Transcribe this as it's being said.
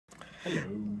Hello.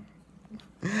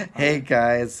 Hey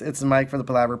guys, it's Mike from the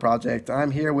Palaver Project.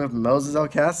 I'm here with Moses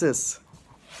Alcasis.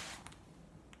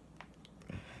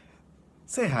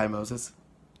 Say hi, Moses.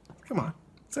 Come on,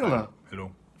 say hello.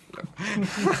 Hello.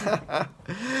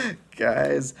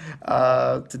 Guys,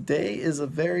 today is a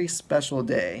very special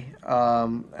day.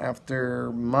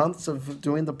 After months of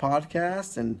doing the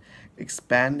podcast and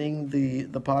expanding the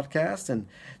podcast and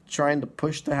trying to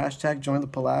push the hashtag join the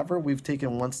Palaver, we've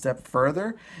taken one step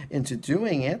further into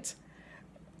doing it.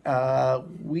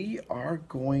 We are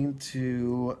going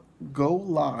to go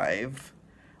live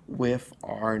with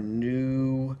our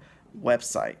new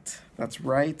website. That's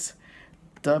right.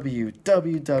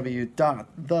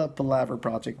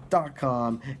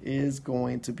 www.thepalaverproject.com is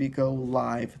going to be go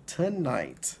live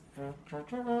tonight.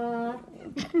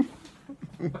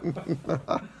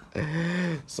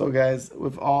 So guys,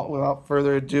 without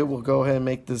further ado, we'll go ahead and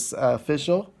make this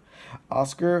official.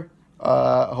 Oscar,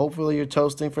 hopefully you're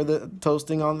toasting for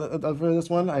this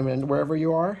one. I mean, wherever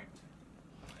you are.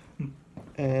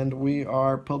 And we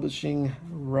are publishing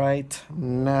right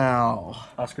now.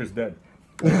 Oscar's dead.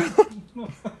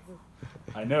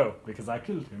 I know, because I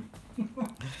killed him.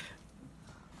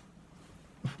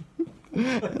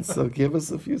 So give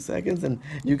us a few seconds and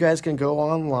you guys can go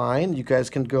online. You guys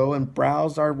can go and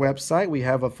browse our website. We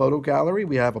have a photo gallery.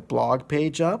 We have a blog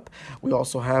page up. We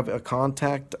also have a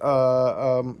contact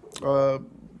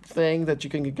thing that you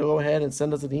can go ahead and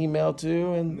send us an email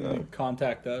to. And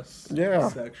Contact us yeah.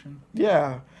 section.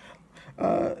 Yeah.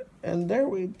 And there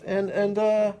we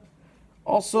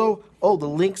also, the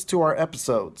links to our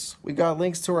episodes. We got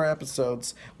links to our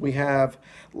episodes. We have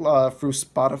through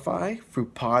Spotify,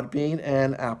 through Podbean,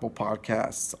 and Apple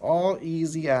Podcasts. All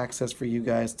easy access for you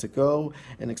guys to go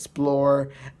and explore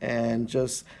and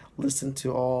just listen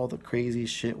to all the crazy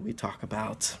shit we talk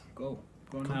about. Go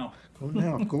now. Go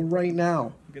now. Go right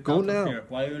now. Get Go out now. Of here.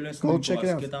 Why are you listening Go to check us? it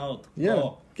out. Get out. Yeah,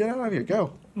 Go. get out of here.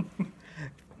 Go.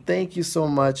 Thank you so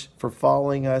much for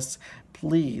following us.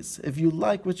 Please, if you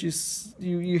like what you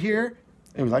hear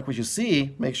and you like what you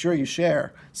see, make sure you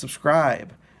share,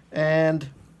 subscribe,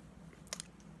 and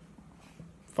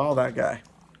follow that guy.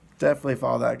 Definitely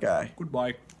follow that guy.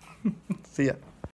 Goodbye. See ya.